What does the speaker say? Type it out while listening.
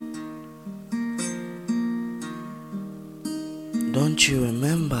Don't you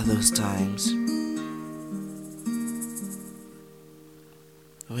remember those times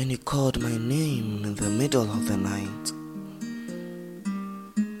when you called my name in the middle of the night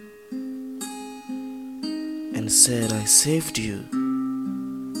and said I saved you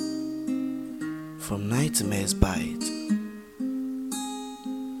from nightmare's bite,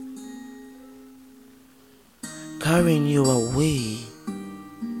 carrying you away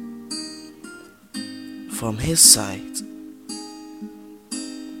from his sight,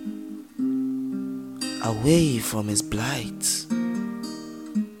 away from his blights,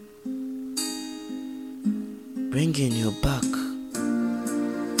 bringing you back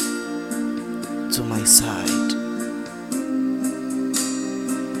to my side.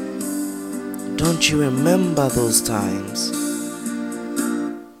 Don't you remember those times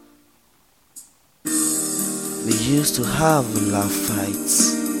we used to have love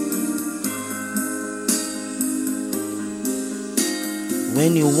fights?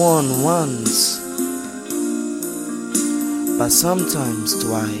 When you won once, but sometimes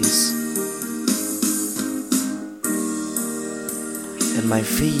twice, and my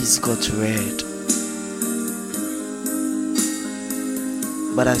face got red,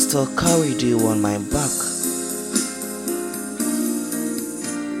 but I still carried you on my back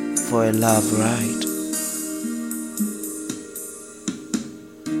for a love ride.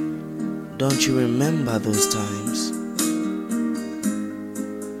 Don't you remember those times?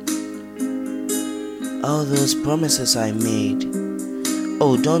 All those promises I made.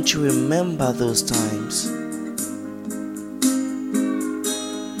 Oh, don't you remember those times?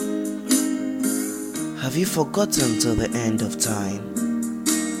 Have you forgotten till the end of time?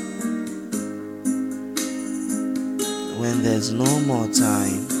 When there's no more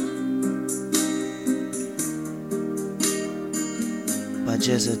time, but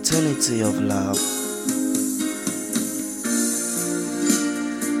just eternity of love.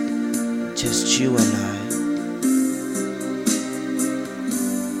 Just you and I.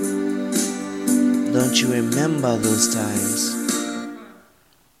 Don't you remember those times?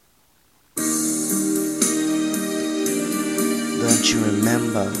 Don't you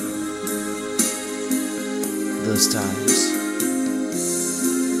remember those times?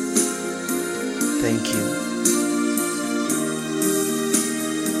 Thank you.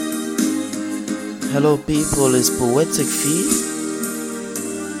 Hello people, it's Poetic Fee.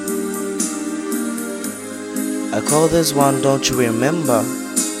 I call this one Don't You Remember.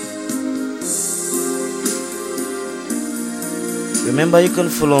 Remember, you can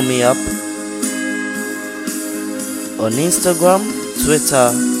follow me up on Instagram,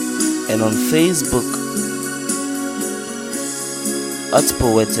 Twitter, and on Facebook at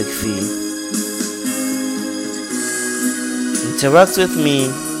Poetic Fee. Interact with me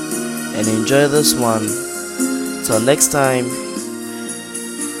and enjoy this one. Till next time,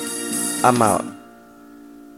 I'm out.